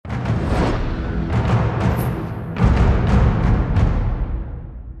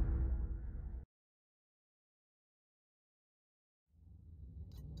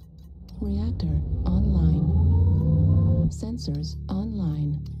reactor online. Sensors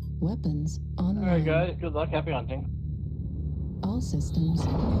online. Weapons online. Alright guys, good luck, happy hunting. All systems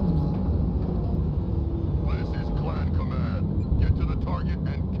nominal. This is Clan Command. Get to the target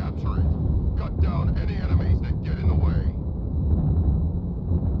and capture it. Cut down any enemies that get in the way.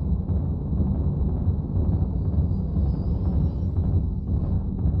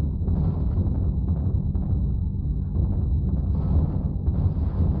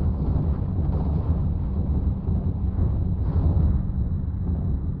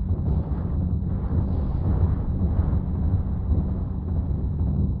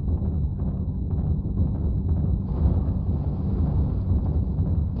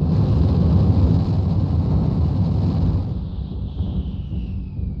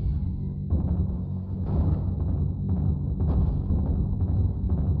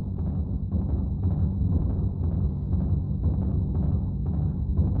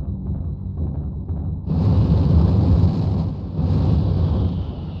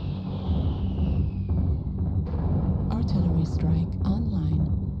 Strike online.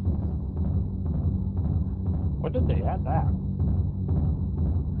 When did they add that?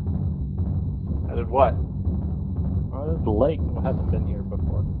 Added what? Oh, there's the lake that hasn't been here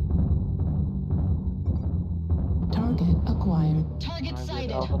before. Target acquired. Target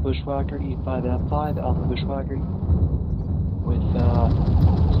sighted. Alpha Bushwhacker, E5F5, Alpha Bushwhacker with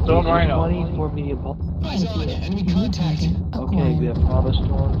Stone Rhino. 20 for medium pulse. Eyes on, enemy contact. Okay, we have Bravo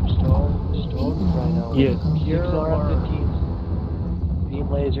Stone Rhino. Yes. Pure R15. Beam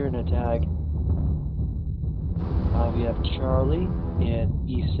laser and a tag. We have Charlie and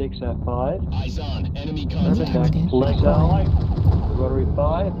E6F5. Eyes on, enemy Urban contact. Mech, Leg Lexel, Rotary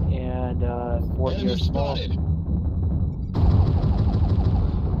 5, and Fort Enemy Air Small. spotted.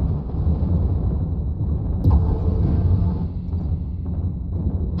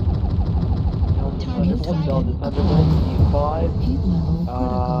 Thunderbolt, E5. Heat level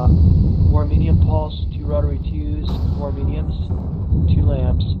critical. 4 medium pulse, 2 rotary 2s, 4 mediums, 2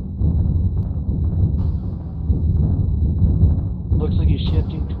 lamps. Looks like he's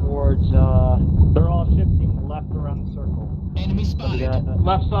shifting towards, They're all shifting left around the circle. Enemy spotted.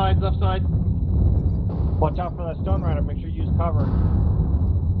 Left side, left side. Watch out for that Stone Rider, make sure you use cover.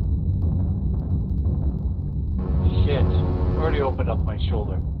 Shit, already opened up my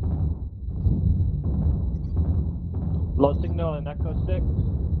shoulder. Low signal in Echo 6.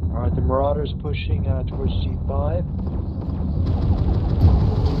 Alright, the Marauder's pushing towards G5.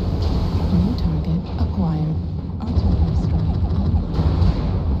 New target acquired. Artillery strike online.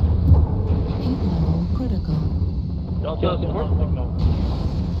 Heat level critical. Delta support signal.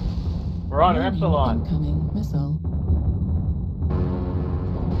 Marauder Warning, Epsilon. incoming missile.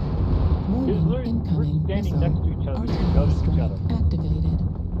 We're Warning, incoming standing missile. next to each other. We Artillery notice each strike other. activated.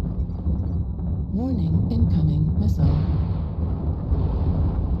 Warning, incoming missile.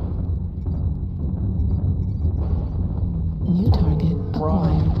 New target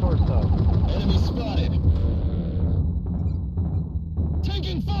acquired. Torso. Enemy spotted.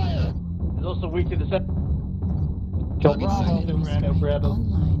 Taking fire. He's also weak to the set. Kill Kill Bravo. Artillery strike Bravo.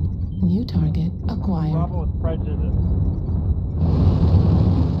 online. New target acquired. Bravo with prejudice.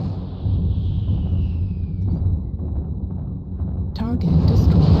 Target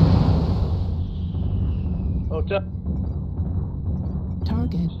destroyed. Hotel.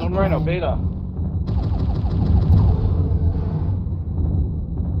 Target Stone Rhino, acquired. Beta.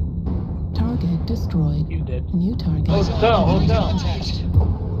 Target destroyed. You did. New target. Hotel, Enemy hotel. contact.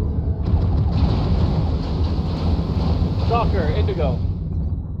 Stalker, Indigo.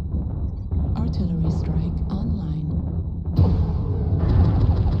 Artillery strike online.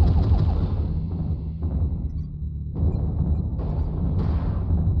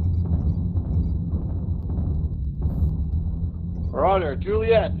 Marauder,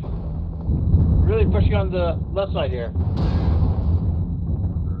 Juliet. Really pushing on the left side here.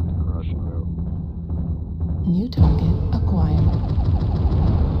 New target acquired.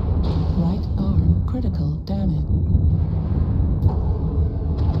 Right arm critical damage.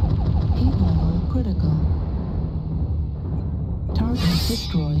 Heat level critical. Target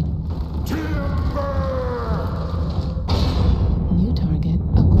destroyed. New target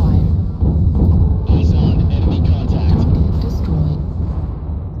acquired. Eyes on, enemy contact. Target destroyed.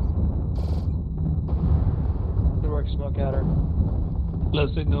 Good work, smoke at her. Low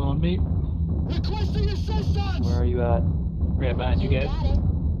signal on me. Requesting assistance. Where are you at? Right behind you guys.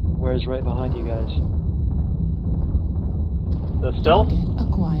 Where's right behind you guys? The stealth? Target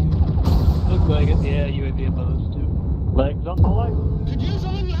acquired. Looks like it. Yeah, UAV above us too. Legs on the light. Could use a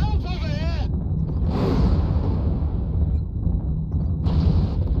little help over here.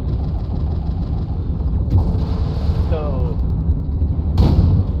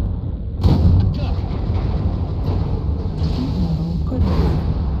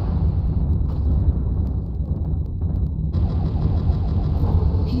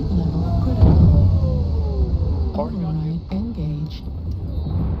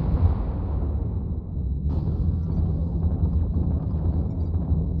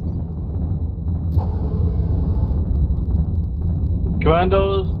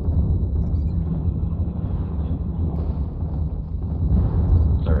 Commandos.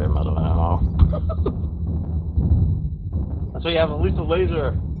 Sorry, I'm out of ammo. That's why you have at least a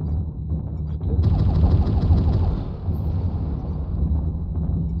laser.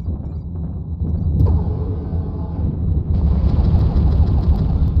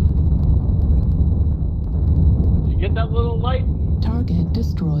 Did you get that little light? Target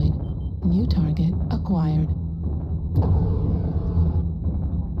destroyed. New target acquired.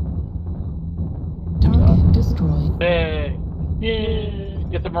 Target destroyed. Hey! Yay!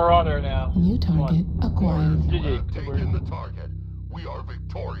 Get the Marauder now. New target acquired. Warriors, you GG. have taken the target. We are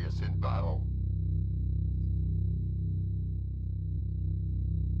victorious in battle.